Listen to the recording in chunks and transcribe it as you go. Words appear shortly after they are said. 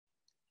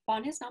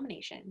Upon his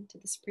nomination to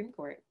the Supreme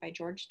Court by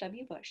George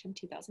W. Bush in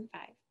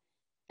 2005,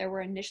 there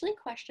were initially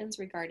questions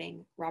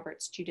regarding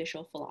Roberts'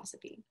 judicial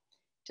philosophy.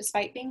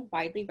 Despite being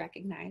widely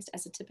recognized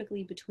as a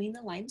typically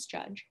between-the-lines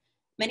judge,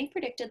 many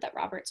predicted that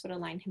Roberts would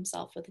align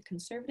himself with the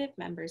conservative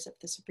members of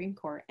the Supreme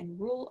Court and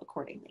rule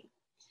accordingly.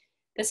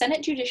 The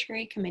Senate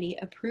Judiciary Committee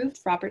approved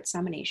Roberts'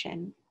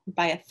 nomination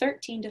by a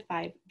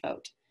 13-5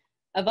 vote,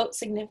 a vote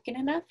significant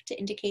enough to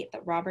indicate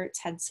that Roberts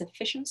had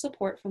sufficient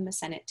support from the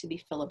Senate to be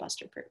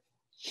filibuster-proof.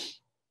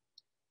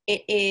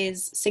 It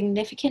is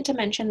significant to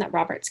mention that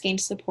Roberts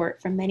gained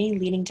support from many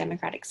leading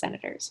Democratic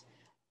senators.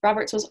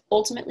 Roberts was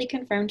ultimately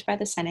confirmed by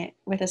the Senate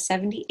with a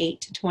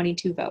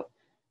 78-22 vote.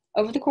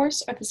 Over the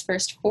course of his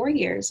first 4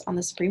 years on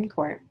the Supreme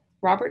Court,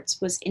 Roberts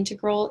was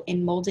integral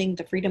in molding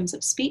the freedoms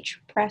of speech,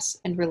 press,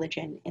 and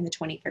religion in the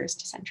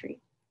 21st century.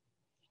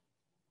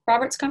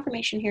 Roberts'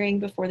 confirmation hearing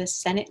before the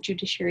Senate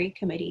Judiciary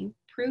Committee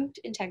proved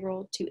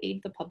integral to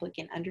aid the public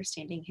in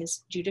understanding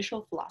his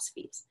judicial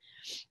philosophies,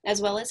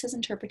 as well as his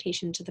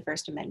interpretation to the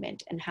First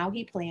Amendment and how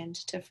he planned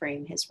to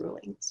frame his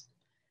rulings.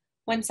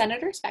 When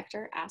Senator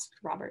Specter asked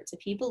Roberts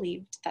if he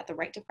believed that the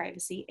right to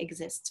privacy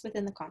exists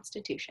within the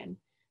Constitution,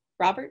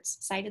 Roberts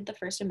cited the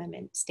First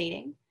Amendment,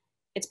 stating,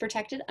 "It's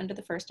protected under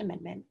the First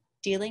Amendment,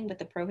 dealing with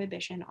the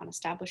prohibition on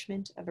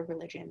establishment of a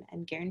religion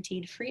and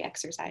guaranteed free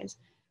exercise,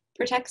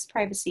 protects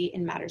privacy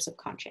in matters of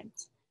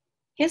conscience."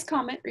 His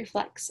comment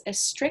reflects a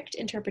strict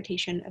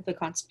interpretation of the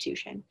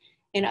Constitution,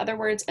 in other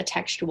words, a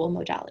textual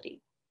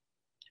modality.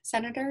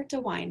 Senator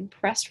DeWine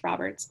pressed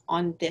Roberts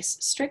on this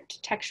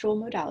strict textual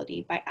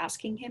modality by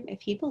asking him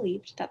if he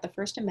believed that the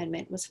First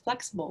Amendment was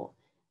flexible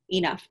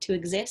enough to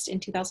exist in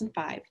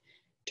 2005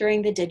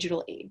 during the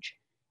digital age,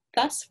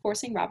 thus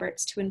forcing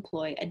Roberts to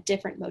employ a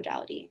different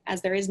modality,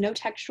 as there is no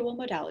textual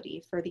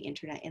modality for the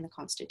internet in the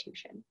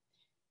Constitution.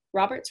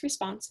 Roberts'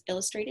 response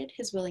illustrated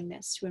his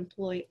willingness to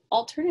employ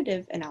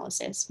alternative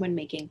analysis when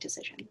making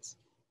decisions.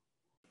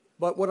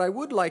 But what I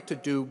would like to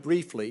do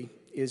briefly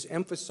is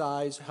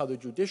emphasize how the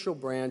judicial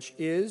branch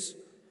is,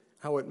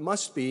 how it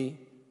must be,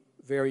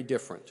 very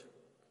different.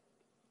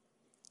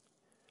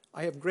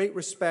 I have great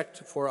respect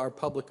for our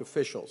public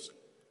officials.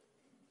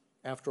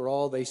 After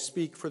all, they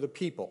speak for the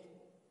people,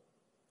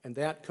 and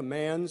that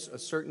commands a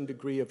certain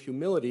degree of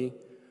humility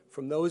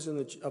from those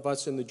of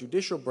us in the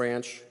judicial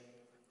branch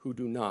who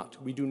do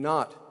not. We do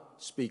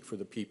not speak for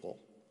the people,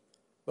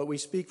 but we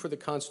speak for the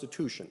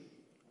Constitution.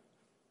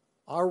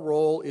 Our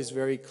role is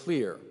very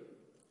clear.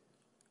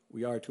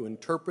 We are to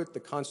interpret the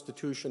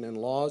Constitution and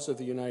laws of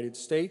the United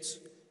States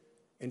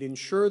and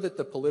ensure that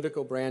the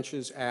political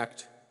branches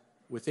act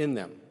within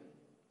them.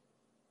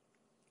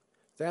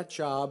 That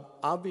job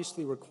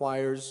obviously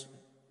requires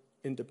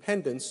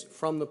independence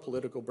from the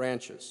political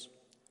branches.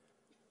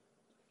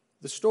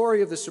 The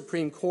story of the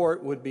Supreme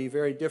Court would be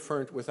very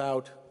different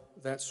without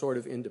that sort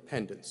of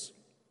independence.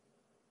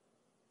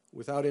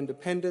 Without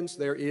independence,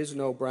 there is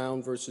no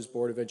Brown versus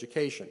Board of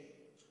Education.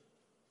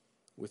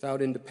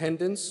 Without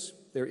independence,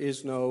 there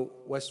is no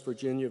West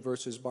Virginia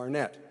versus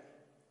Barnett,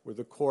 where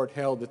the court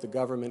held that the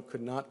government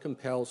could not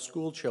compel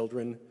school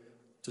children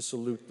to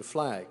salute the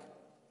flag.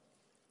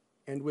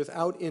 And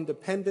without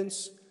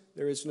independence,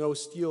 there is no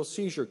Steele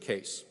seizure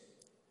case,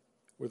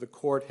 where the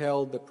court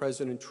held that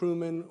President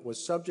Truman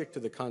was subject to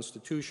the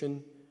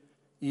Constitution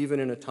even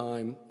in a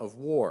time of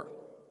war.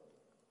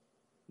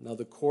 Now,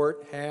 the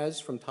court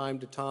has, from time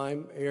to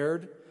time,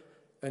 erred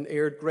and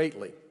erred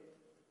greatly.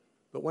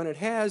 But when it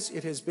has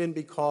been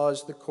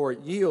because the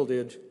court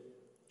yielded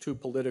to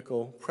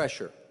political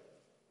pressure,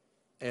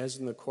 as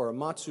in the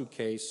Korematsu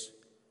case,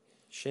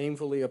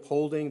 shamefully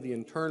upholding the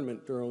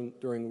internment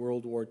during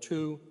World War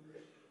II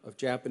of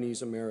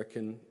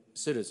Japanese-American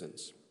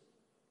citizens.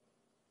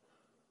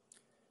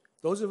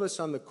 Those of us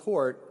on the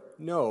court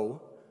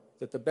know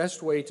that the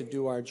best way to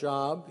do our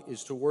job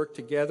is to work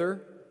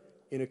together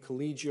in a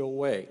collegial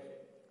way.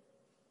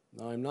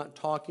 Now, I'm not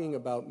talking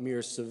about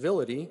mere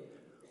civility,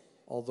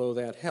 although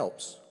that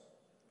helps.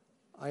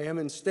 I am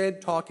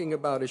instead talking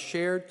about a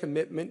shared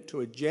commitment to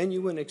a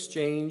genuine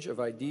exchange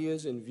of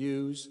ideas and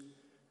views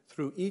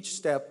through each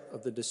step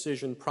of the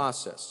decision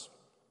process.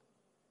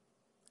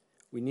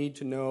 We need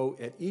to know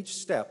at each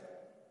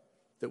step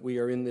that we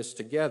are in this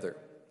together.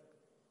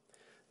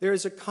 There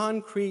is a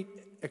concrete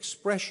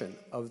expression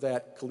of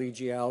that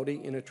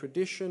collegiality in a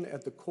tradition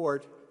at the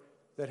court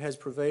that has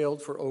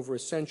prevailed for over a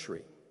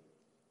century.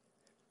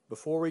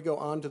 Before we go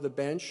onto the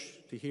bench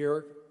to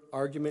hear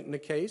argument in a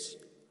case,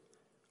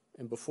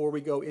 and before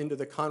we go into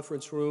the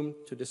conference room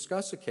to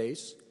discuss a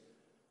case,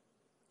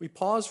 we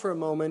pause for a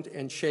moment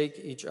and shake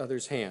each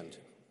other's hand.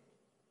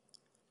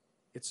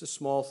 It's a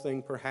small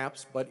thing,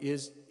 perhaps, but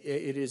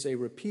it is a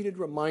repeated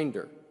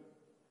reminder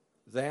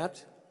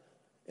that,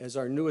 as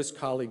our newest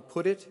colleague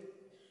put it,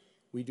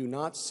 we do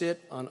not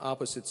sit on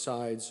opposite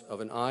sides of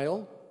an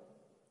aisle.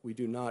 We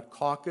do not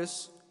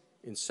caucus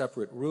in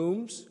separate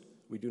rooms.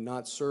 We do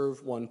not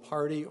serve one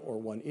party or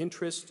one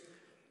interest.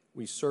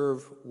 We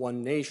serve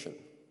one nation.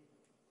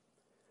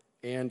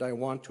 And I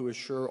want to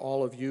assure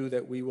all of you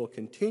that we will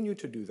continue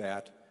to do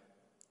that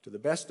to the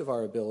best of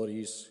our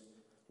abilities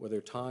whether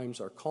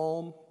times are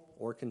calm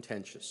or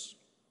contentious.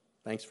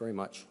 Thanks very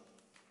much.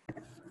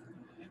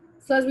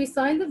 So as we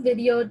saw in the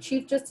video,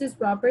 Chief Justice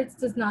Roberts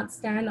does not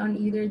stand on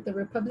either the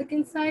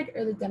Republican side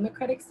or the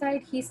Democratic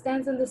side. He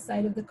stands on the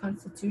side of the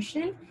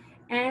Constitution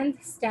and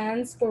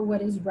stands for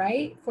what is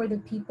right for the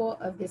people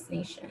of this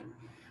nation.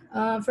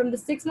 From the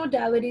 6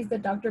 modalities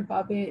that Dr.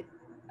 Bobbitt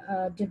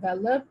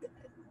developed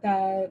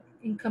that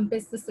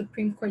encompass the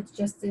Supreme Court's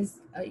justice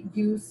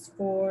use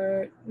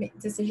for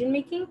decision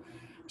making,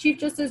 Chief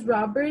Justice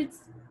Roberts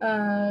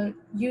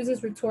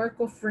uses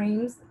rhetorical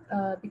frames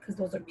because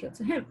those appeal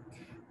to him.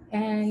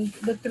 And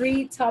the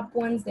 3 top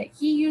ones that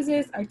he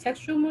uses are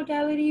textual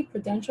modality,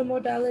 prudential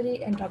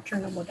modality, and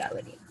doctrinal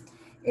modality.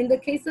 In the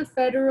case of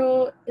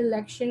Federal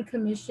Election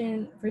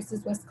Commission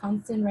versus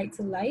Wisconsin Right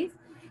to Life,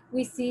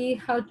 we see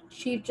how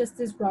Chief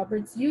Justice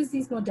Roberts used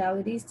these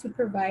modalities to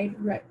provide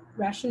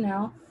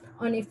rationale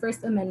on a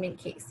First Amendment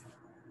case.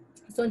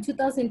 So in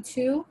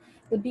 2002,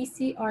 the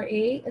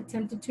BCRA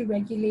attempted to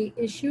regulate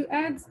issue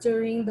ads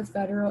during the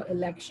federal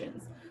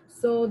elections.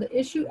 So the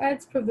issue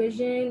ads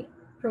provision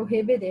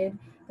prohibited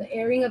the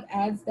airing of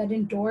ads that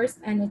endorsed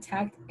and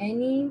attacked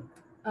any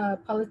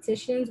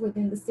politicians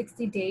within the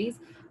 60 days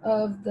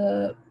of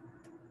the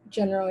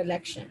general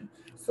election.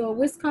 So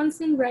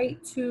Wisconsin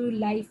Right to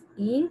Life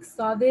Inc.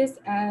 saw this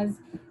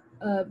as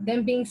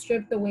them being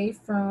stripped away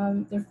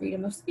from their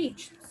freedom of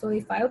speech. So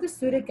they filed a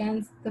suit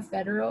against the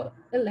Federal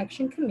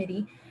Election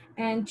Committee,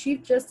 and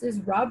Chief Justice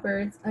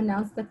Roberts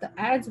announced that the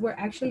ads were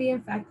actually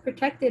in fact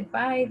protected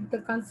by the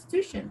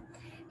Constitution.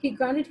 He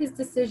grounded his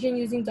decision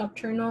using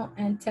doctrinal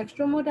and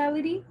textual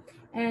modality.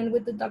 And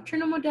with the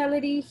doctrinal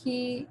modality,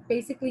 he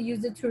basically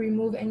used it to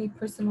remove any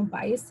personal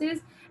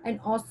biases. And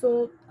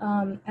also,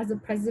 as the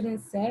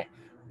president said,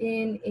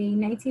 in a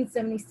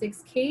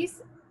 1976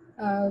 case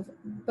of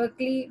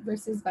Buckley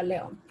versus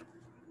Valeo.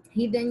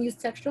 He then used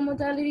textual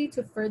modality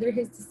to further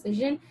his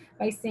decision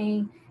by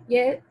saying,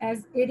 yet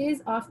as it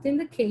is often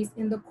the case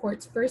in the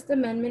court's First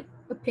Amendment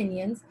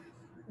opinions,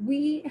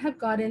 we have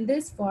gotten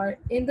this far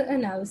in the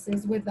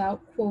analysis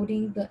without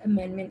quoting the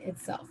amendment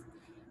itself.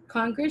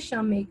 Congress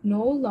shall make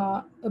no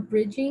law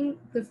abridging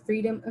the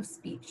freedom of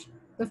speech.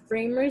 The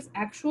framers'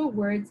 actual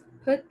words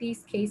put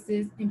these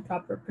cases in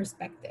proper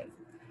perspective.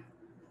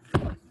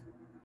 Hi,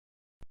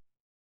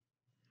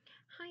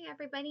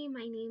 everybody.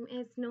 My name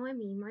is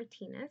Noemi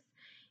Martinez.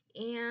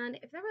 And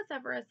if there was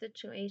ever a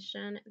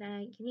situation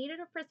that you needed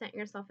to present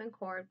yourself in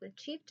court with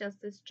Chief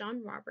Justice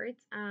John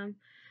Roberts,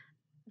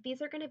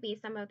 these are going to be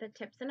some of the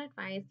tips and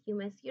advice you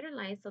must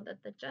utilize so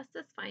that the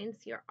justice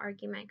finds your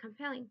argument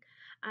compelling.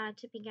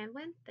 To begin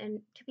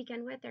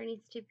with, there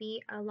needs to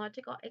be a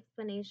logical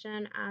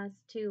explanation as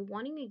to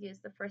wanting to use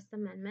the First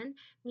Amendment,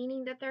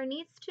 meaning that there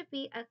needs to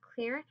be a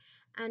clear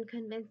and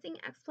convincing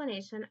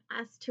explanation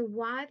as to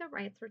why the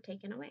rights were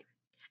taken away.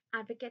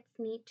 Advocates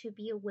need to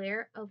be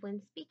aware of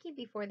when speaking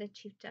before the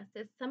Chief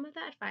Justice. Some of the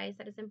advice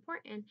that is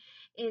important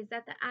is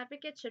that the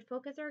advocate should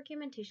focus their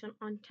argumentation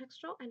on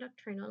textual and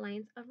doctrinal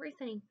lines of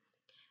reasoning.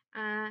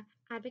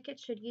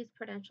 Advocates should use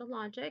prudential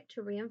logic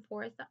to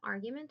reinforce the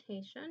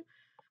argumentation.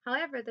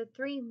 However, the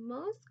 3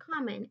 most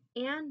common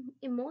and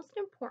most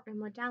important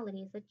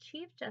modalities the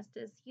Chief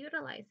Justice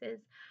utilizes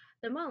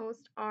the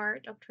most are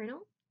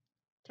doctrinal,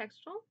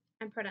 textual,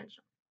 and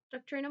prudential.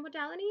 Doctrinal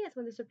modality is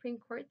when the Supreme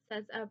Court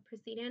says a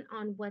precedent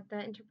on what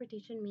the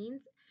interpretation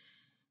means.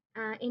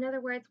 In other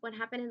words, what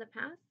happened in the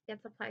past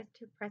gets applied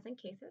to present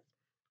cases.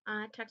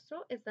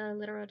 Textual is the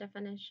literal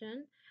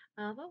definition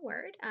of a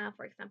word.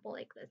 For example,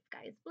 like the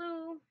sky is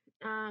blue.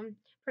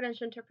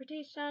 Prudential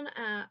interpretation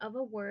of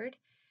a word.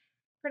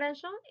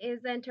 Prudential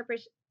is the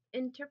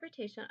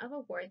interpretation of a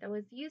word that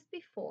was used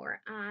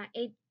before.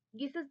 It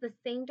uses the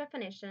same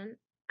definition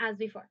as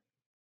before.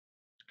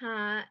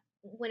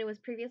 When it was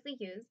previously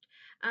used.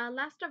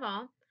 Last of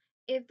all,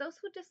 if those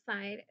who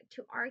decide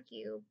to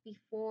argue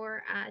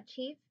before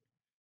Chief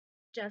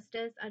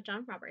Justice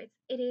John Roberts,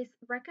 it is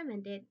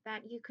recommended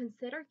that you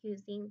consider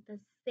using the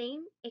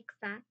same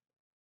exact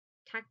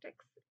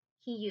tactics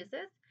he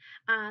uses,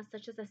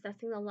 such as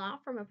assessing the law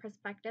from a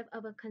perspective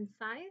of a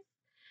conscience,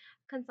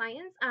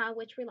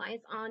 which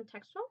relies on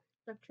textual,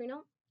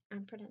 doctrinal,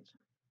 and prudential.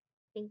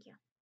 Thank you.